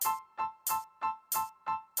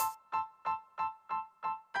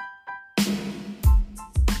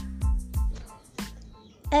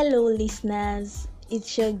Hello, listeners.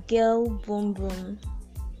 It's your girl Boom Boom.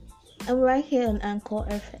 I'm right here on Anchor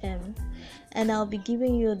FM, and I'll be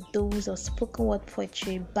giving you a dose of spoken word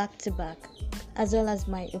poetry back to back, as well as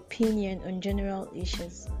my opinion on general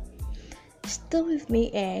issues. Stay with me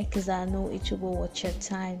here, because I know it will be worth your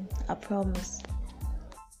time. I promise.